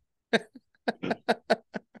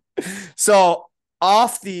 So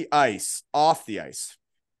off the ice,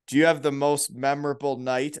 do you have the most memorable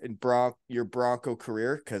night in your Bronco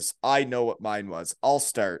career? Because I know what mine was. I'll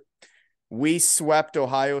start. We swept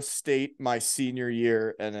Ohio State my senior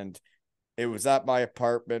year, and then it was at my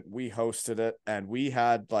apartment. We hosted it, and we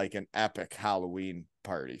had like an epic Halloween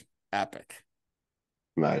party. Epic.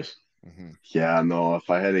 Nice. Mm-hmm. Yeah, no, if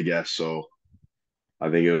I had to guess, so I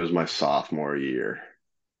think it was my sophomore year.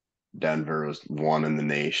 Denver was one in the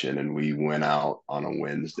nation, and we went out on a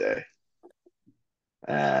Wednesday.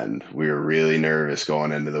 And we were really nervous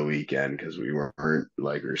going into the weekend because we weren't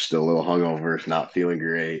like we were still a little hungover, not feeling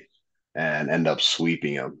great, and end up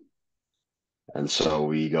sweeping them. And so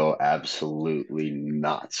we go absolutely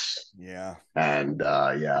nuts. Yeah. And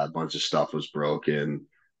yeah, a bunch of stuff was broken,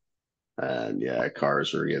 and yeah,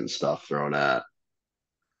 cars were getting stuff thrown at,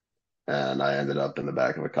 and I ended up in the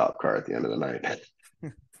back of a cop car at the end of the night.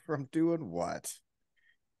 From doing what?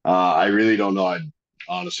 I really don't know. I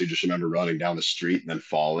honestly just remember running down the street and then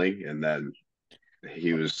falling, and then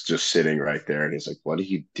he was just sitting right there, and he's like, "What are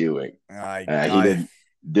you doing?" He I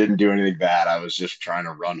didn't do anything bad. I was just trying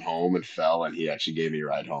to run home and fell, and he actually gave me a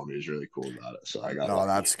ride home. He was really cool about it, so I got No, lucky.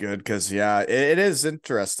 that's good because yeah, it is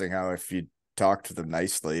interesting how if you talk to them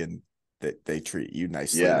nicely and they treat you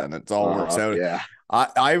nicely, Yeah, then it all works out. yeah.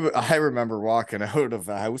 I remember walking out of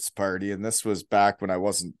a house party, and this was back when I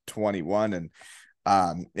wasn't 21, and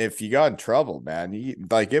if you got in trouble, man,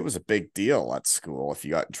 like it was a big deal at school if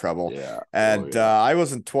you got in trouble. Yeah. Oh And yeah. I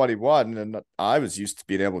wasn't 21, and I was used to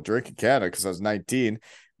being able to drink in Canada because I was 19.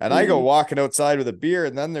 And I go Mhm. walking outside with a beer,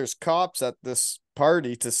 and then there's cops at this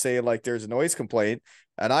party to say like there's a noise complaint,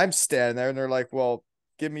 and I'm standing there, and they're like, "Well,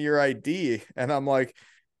 give me your ID," and I'm like,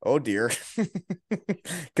 "Oh dear,"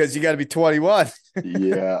 because you got to be 21.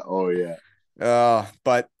 Yeah. Oh yeah.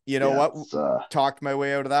 But you know Yeah. what? It's Talked my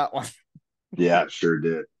way out of that one. yeah, sure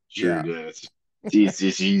did. Sure Yeah. did. It's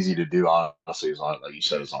easy to do, honestly, as long like you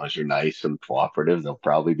said, as long as you're nice and cooperative, they'll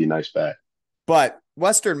probably be nice back. But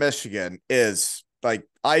Western Michigan is like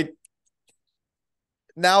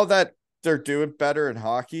now that they're doing better in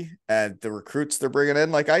hockey and the recruits they're bringing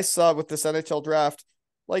in, like I saw with this NHL draft,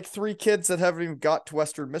 like 3 kids that haven't even got to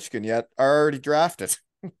Western Michigan yet are already drafted.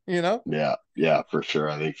 You know, Yeah, yeah, for sure.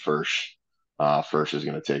 I think Fersch is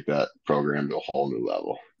going to take that program to a whole new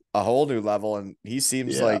level. a whole new level, and he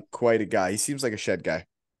seems Yeah, like quite a guy. He seems like a shed guy.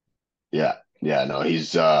 yeah, yeah. No,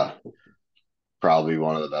 he's probably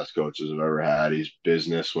one of the best coaches I've ever had. He's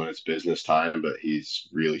business when it's business time, but he's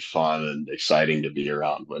really fun and exciting to be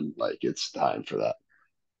around when like it's time for that.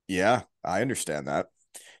 Yeah, I understand that.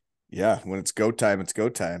 Yeah, when it's go time, it's go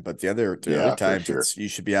time. But the other Yeah, for times, sure. it's you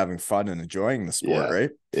should be having fun and enjoying the sport, Yeah,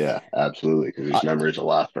 right? yeah, absolutely. Because these I, memories will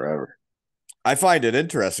last forever. I find it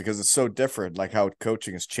interesting because it's so different, like how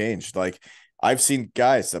coaching has changed. Like I've seen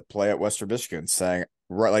guys that play at Western Michigan saying,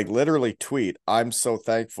 right, like literally tweet, "I'm so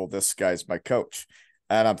thankful this guy's my coach,"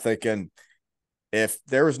 and I'm thinking, if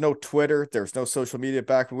there was no Twitter, there was no social media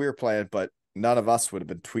back when we were playing, but none of us would have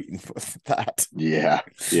been tweeting with that. Yeah,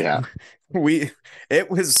 yeah, we, it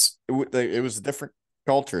was a different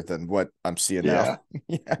culture than what I'm seeing now. yeah,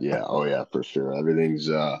 Yeah. yeah. Oh yeah, for sure.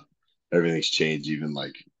 Everything's changed. Even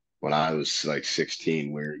like when I was like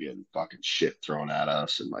 16, we were getting fucking shit thrown at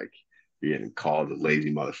us, and like you're getting called a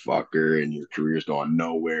lazy motherfucker, and your career's going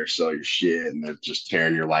nowhere. Sell your shit, and they're just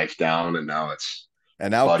tearing your life down. And now it's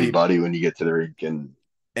And now buddy people buddy when you get to the rink, and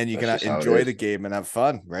and you that's can just how it enjoy the is. game and have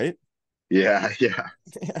fun, right? Yeah, yeah.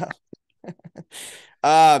 Yeah.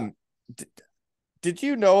 Um, d- did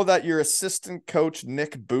you know that your assistant coach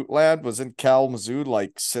Nick Bootland was in Kalamazoo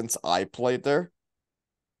like since I played there?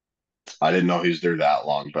 I didn't know he was there that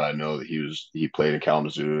long, but I know that he played in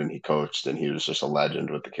Kalamazoo and he coached and he was just a legend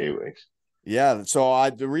with the K Wings. Yeah, so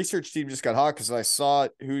the research team just got hot because I saw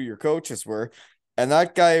who your coaches were, and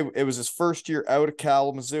that guy, it was his first year out of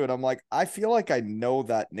Kalamazoo, and I'm like, I feel like I know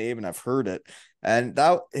that name and I've heard it. And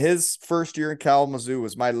that his first year in Kalamazoo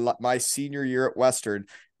was my senior year at Western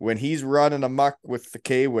when he's running amok with the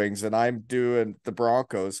K Wings and I'm doing the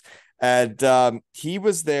Broncos, and he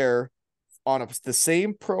was there on the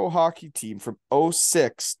same pro hockey team from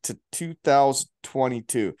 '06 to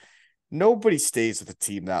 2022. Nobody stays with a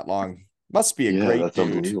team that long. Must be a Yeah, great that's dude.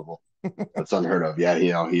 unbelievable. That's unheard of. Yeah,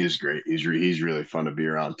 he is great. He's really fun to be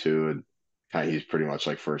around too, and kind of he's pretty much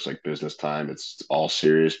like first like business time. It's all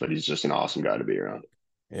serious, but he's just an awesome guy to be around.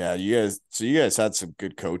 Yeah, you guys had some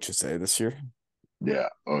good coaches, this year. Yeah.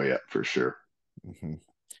 Oh yeah, for sure. Mm-hmm.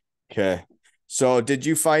 Okay. So did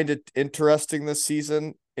you find it interesting this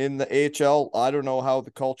season in the AHL? I don't know how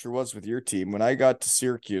the culture was with your team. When I got to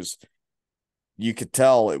Syracuse, you could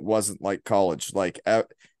tell it wasn't like college. Like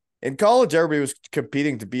in college, everybody was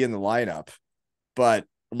competing to be in the lineup, but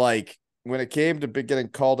like when it came to getting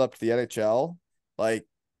called up to the NHL, like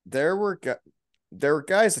there were there were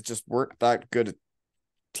guys that just weren't that good at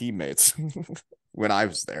teammates when I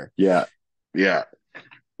was there. Yeah, yeah,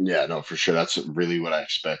 yeah. No, for sure. That's really what I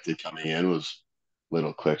expected coming in was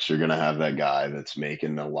little clicks. You're gonna have that guy that's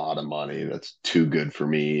making a lot of money that's too good for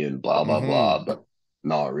me and blah blah Mm-hmm. blah. But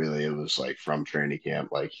no, really, it was like from training camp,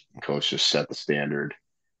 like coach just set the standard.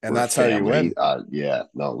 And We're a that's how you family. win. Yeah,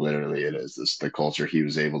 no, literally, it is. This the culture he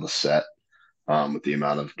was able to set. With the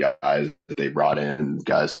amount of guys that they brought in,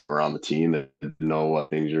 guys that were on the team that didn't know what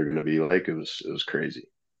things are going to be like. It was crazy.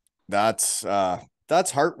 That's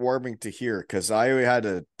heartwarming to hear because I had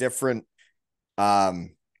a different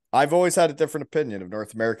um I've always had a different opinion of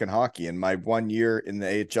North American hockey, and my 1 year in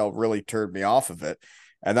the AHL really turned me off of it.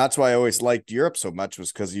 And that's why I always liked Europe so much,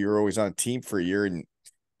 was because you were always on a team for a year and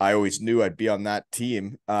I always knew I'd be on that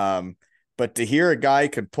team. But to hear a guy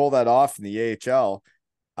could pull that off in the AHL,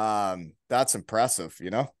 that's impressive, you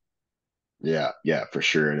know? Yeah, yeah, for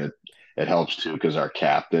sure, and it helps too because our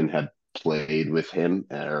captain had played with him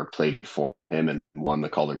or played for him and won the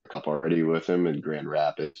Calder Cup already with him in Grand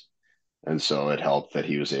Rapids, and so it helped that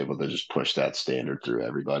he was able to just push that standard through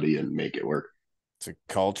everybody and make it work. It's a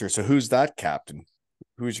culture. So who's that captain?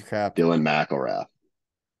 Who's your captain? Dylan McElrath.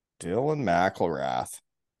 Dylan McElrath.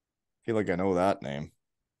 I feel like I know that name.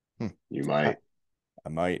 You I, might. I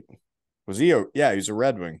might. Was he a, yeah, he's a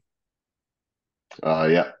Red Wing.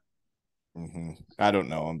 Yeah. I don't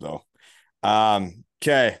know him though.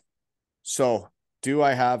 Okay. So do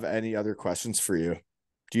I have any other questions for you?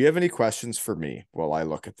 Do you have any questions for me while I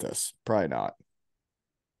look at this? Probably not.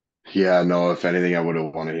 Yeah, no, if anything, I would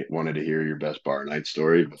have wanted to hear your best bar night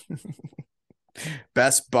story. But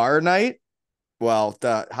Best bar night? Well,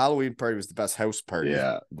 the Halloween party was the best house party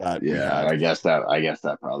yeah, that we yeah, had. I guess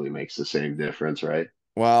that probably makes the same difference, right?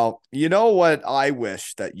 Well, you know what I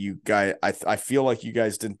wish that you guys, I feel like you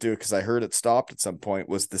guys didn't do it because I heard it stopped at some point,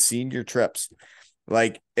 was the senior trips.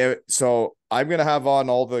 So I'm gonna have on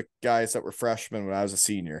all the guys that were freshmen when I was a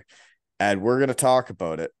senior, and we're gonna talk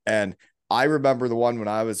about it. And I remember the one when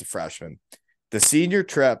I was a freshman, the senior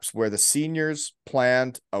trips where the seniors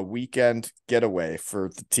planned a weekend getaway for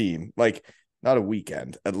the team, like not a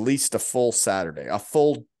weekend, at least a full Saturday, a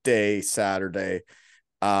full day Saturday,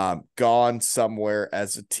 gone somewhere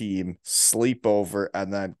as a team, sleep over,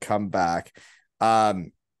 and then come back.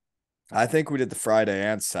 Um, I think we did the Friday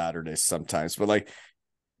and Saturday sometimes, but like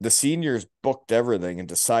the seniors booked everything and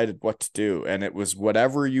decided what to do, and it was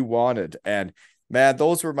whatever you wanted. And man,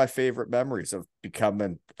 those were my favorite memories of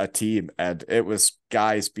becoming a team, and it was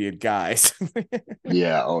guys being guys.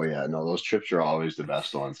 Yeah, oh yeah, no, those trips are always the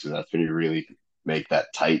best ones because that's when you really make that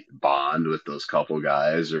tight bond with those couple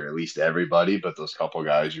guys, or at least everybody, but those couple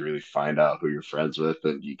guys you really find out who you're friends with,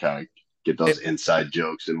 and you kind of get those It, inside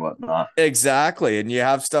jokes and whatnot. exactly, and you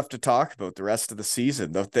have stuff to talk about the rest of the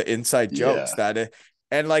season, the inside jokes Yeah. that it,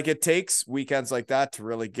 and like it takes weekends like that to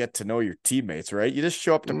really get to know your teammates, right? You just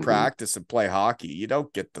show up to Hmm. practice and play hockey. You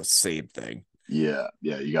don't get the same thing. Yeah,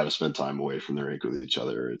 yeah, you got to spend time away from the rink with each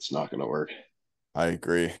other. It's not going to work. I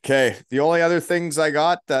agree. Okay. The only other things I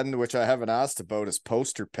got then, which I haven't asked about, is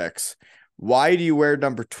poster picks. Why do you wear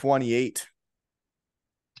number 28?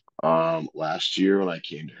 Last year when I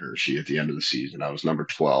came to Hershey at the end of the season, I was number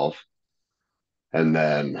 12, and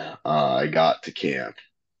then I got to camp,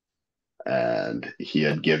 and he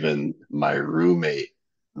had given my roommate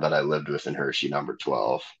that I lived with in Hershey number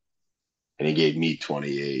 12, and he gave me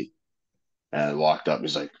 28, and I walked up.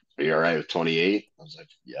 He's like, "Are you all right with 28?" I was like,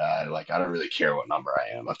 "Yeah, like I don't really care what number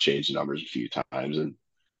I am. I've changed numbers a few times." And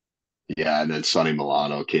yeah, and then Sonny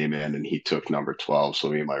Milano came in and he took number 12. So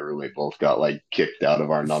me and my roommate both got like kicked out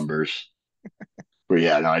of our numbers. But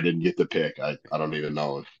yeah, no, I didn't get to pick. I don't even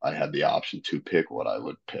know if I had the option to pick what I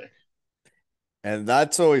would pick. And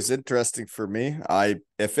that's always interesting for me.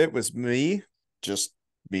 If it was me, just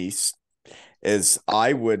me, is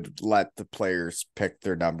I would let the players pick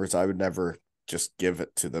their numbers. I would never just give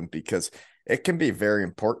it to them because it can be very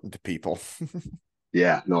important to people.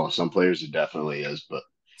 Yeah, no, some players it definitely is, but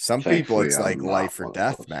Some people, thankfully it's like I'm not life or one of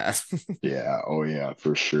death, those. man. Yeah, oh yeah,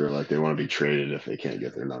 for sure. Like they want to be traded if they can't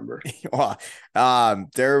get their number. Well,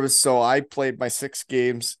 so I played my 6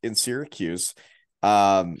 games in Syracuse.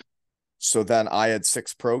 So then I had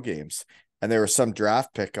 6 pro games, and there was some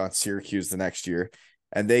draft pick on Syracuse the next year,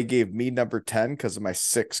 and they gave me number 10 because of my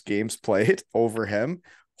 6 games played over him.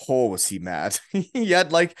 Oh, was he mad? He had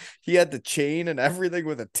the chain and everything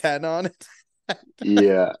with a 10 on it.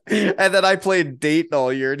 Yeah. And then I played Dayton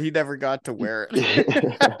all year and he never got to wear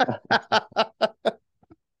it.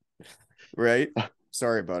 right?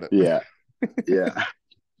 Sorry about it. Yeah. Yeah.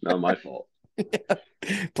 Not my fault.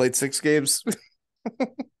 Played 6 games.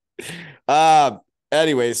 um.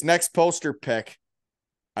 Anyways, next poster pick.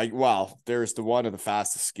 There's the one of the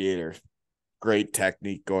fastest skater. Great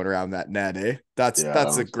technique going around that net, eh? That's Yeah, that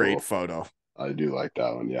that's a one's great cool. photo. I do like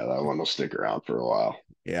that one. Yeah, that one will stick around for a while.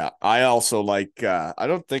 Yeah, I also like I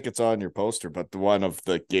don't think it's on your poster, but the one of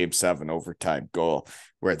the game 7 overtime goal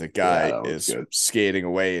where the Yeah, guy that one's is good. skating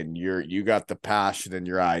away and you got the passion in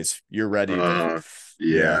your eyes. You're ready to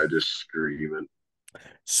yeah. Yeah, just screaming.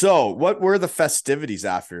 So, what were the festivities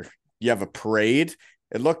after? You have a parade.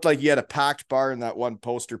 It looked like you had a packed bar in that one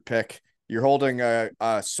poster pick. You're holding a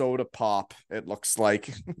soda pop, it looks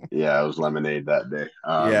like. Yeah, it was lemonade that day.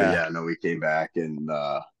 But Yeah. yeah, no, we came back and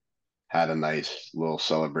had a nice little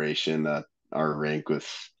celebration at our rink with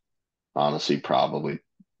honestly probably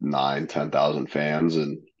 9, 10,000 fans,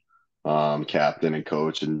 and captain and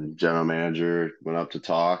coach and general manager went up to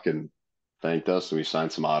talk and thanked us, and we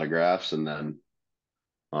signed some autographs, and then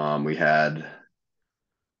we had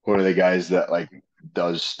one of the guys that like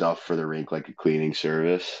does stuff for the rink like a cleaning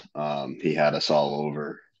service. He had us all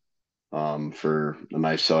over for a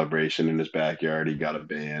nice celebration in his backyard. He got a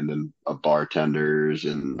band and a bartenders,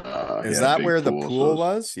 and he Is had a that big where the pool. So it pool was,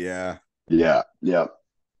 was? Yeah. yeah, yeah.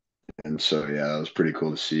 And so yeah, that was pretty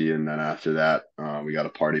cool to see. And then after that, we got a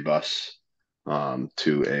party bus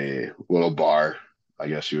to a little bar, I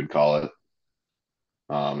guess you would call it,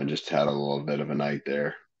 and just had a little bit of a night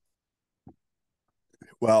there.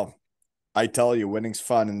 Well, I tell you, winning's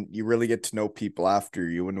fun, and you really get to know people after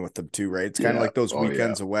you win with them too, right? It's kind of Yeah. like those Oh yeah.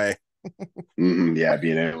 weekends away. Yeah,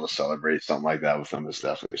 being able to celebrate something like that with them is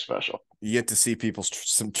definitely special. You get to see people's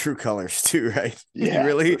some true colors too, right? You Yeah,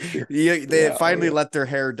 really, for sure. they Yeah. Oh finally yeah. let their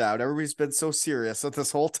hair down. Everybody's been so serious with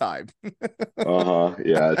this whole time. Uh-huh.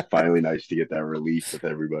 Yeah, it's finally nice to get that relief with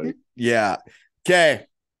everybody. Yeah. Okay.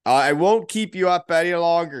 I won't keep you up any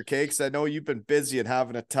longer, okay? Because I know you've been busy and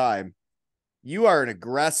having a time. You are an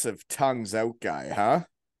aggressive tongues out guy, huh?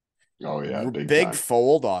 Oh yeah, big Big time.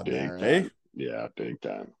 fold on Big there, eh? time. Yeah, big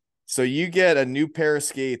time. So you get a new pair of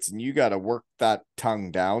skates and you got to work that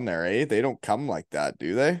tongue down there, eh? They don't come like that,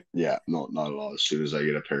 do they? Yeah, no, not at all. As soon as I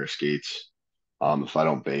get a pair of skates, if I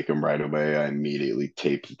don't bake them right away, I immediately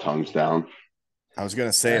tape the tongues down I was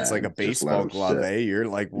gonna say it's like a and just let baseball them glove, sit. eh? You're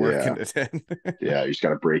like working Yeah, it in. yeah. You just got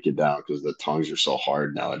to break it down because the tongues are so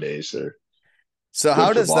hard nowadays. They're So how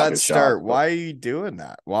good for does that blocking shots, start? but Why are you doing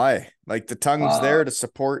that? Why? Like the tongue's uh, there to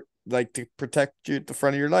support, like to protect you at the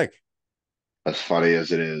front of your leg. as funny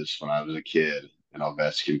as it is, when I was a kid and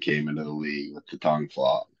Ovechkin came into the league with the tongue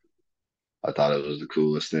flop, I thought it was the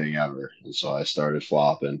coolest thing ever, and so I started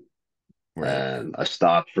flopping, Right. and I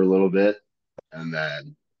stopped for a little bit, and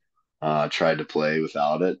then tried to play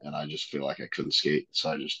without it, and I just feel like I couldn't skate,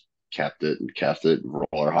 so I just kept it,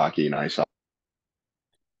 roller hockey and ice hockey.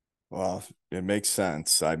 Well, it makes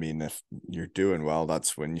sense. I mean, if you're doing well,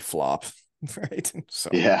 that's when you flop, right? So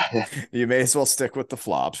Yeah, you may as well stick with the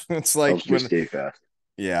flop. It's like helps me when, skate fast.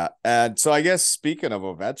 yeah. And so I guess speaking of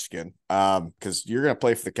Ovechkin, because you're gonna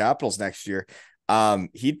play for the Capitals next year,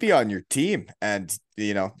 he'd be on your team, and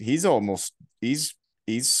he's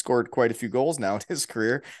scored quite a few goals now in his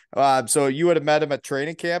career. So you would have met him at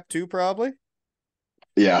training camp too, probably.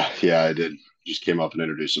 Yeah, yeah, I did. Just came up and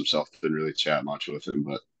introduced himself. Didn't really chat much with him,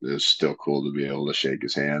 but it was still cool to be able to shake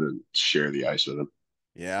his hand and share the ice with him.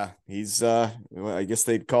 Yeah, he's well, I guess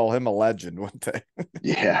they'd call him a legend, wouldn't they?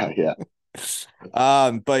 Yeah, yeah,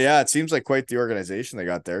 But yeah, it seems like quite the organization they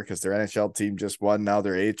got there because their NHL team just won. Now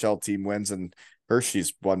their AHL team wins, and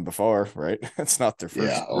Hershey's won before, right? It's not their first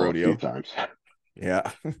yeah. Oh, a few rodeo. times.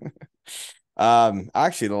 Yeah.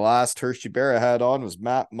 Actually, the last Hershey Bear I had on was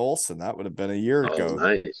Matt Molson. That would have been a year Oh, ago.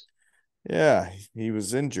 nice. Yeah, he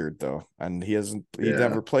was injured though, and he Yeah.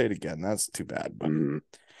 never played again. That's too bad. But Mm.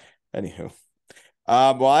 anywho,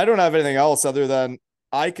 well, I don't have anything else other than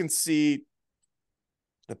I can see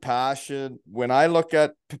the passion when I look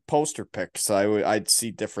at poster pics. I'd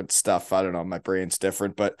see different stuff. I don't know, my brain's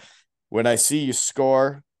different, but when I see you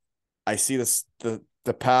score, I see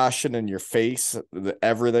the passion in your face,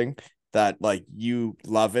 everything that like you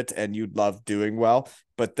love it and you love doing well.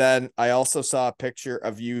 But then I also saw a picture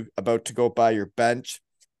of you about to go by your bench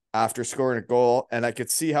after scoring a goal, and I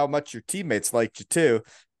could see how much your teammates liked you too.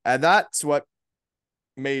 And that's what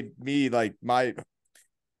made me like my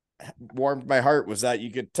warmed my heart was that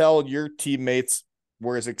you could tell your teammates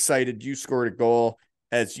were as excited you scored a goal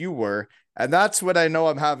as you were. And that's what I know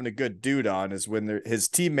I'm having a good dude on is when his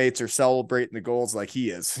teammates are celebrating the goals like he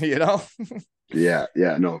is, you know? Yeah,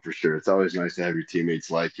 no, for sure. It's always nice to have your teammates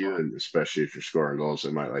like you, and especially if you're scoring goals,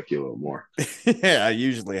 they might like you a little more. Yeah, it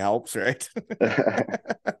usually helps, right?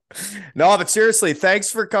 No, but seriously,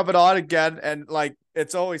 thanks for coming on again. And like,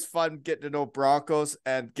 it's always fun getting to know Broncos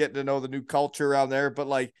and getting to know the new culture around there. But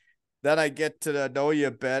like, then I get to know you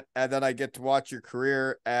a bit, and then I get to watch your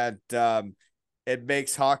career, and it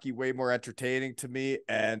makes hockey way more entertaining to me.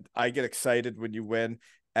 And I get excited when you win,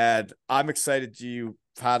 and I'm excited you've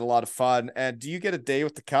had a lot of fun. And do you get a day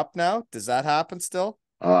with the cup now? Does that happen still?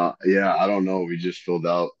 Yeah, I don't know. We just filled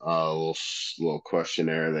out a little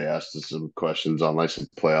questionnaire. They asked us some questions on like some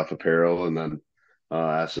playoff apparel, and then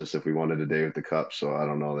asked us if we wanted a day with the cup. So I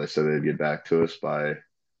don't know. They said they'd get back to us by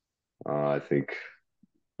I think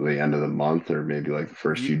the end of the month or maybe like the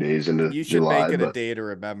first You few days into you should make July. it a But day to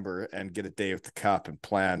remember and get a day with the cup and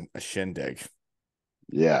plan a shindig.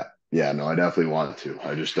 yeah, yeah, no, I definitely want to.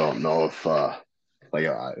 I just don't know if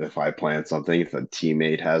if I plan something, if a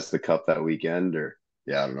teammate has the cup that weekend, or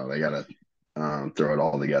yeah, I don't know. They gotta throw it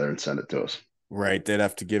all together and send it to us. Right. They'd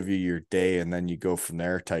have to give you your day and then you go from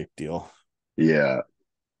there type deal. Yeah.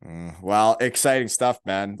 Well, exciting stuff,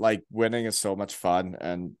 man. Like winning is so much fun.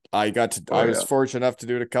 And I Oh was yeah. fortunate enough to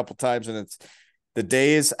do it a couple times, and it's the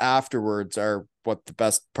days afterwards are what the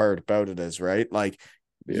best part about it is, right? Like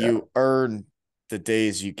Yeah. you earn the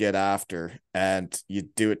days you get after and you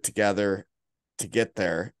do it together to get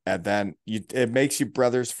there. And then it makes you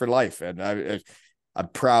brothers for life. And I'm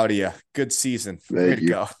proud of you. Good season. Way Thank to you.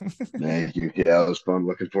 go. Thank you. Yeah, it was fun.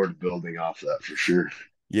 Looking forward to building off that for sure.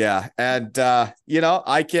 Yeah. And,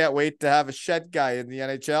 I can't wait to have a shed guy in the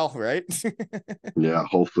NHL, right? Yeah,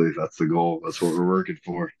 hopefully that's the goal. That's what we're working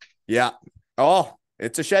for. Yeah. Oh,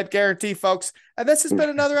 it's a shed guarantee, folks. And this has been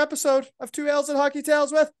another episode of Two Ales and Hockey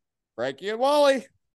Tales with Frankie and Wally.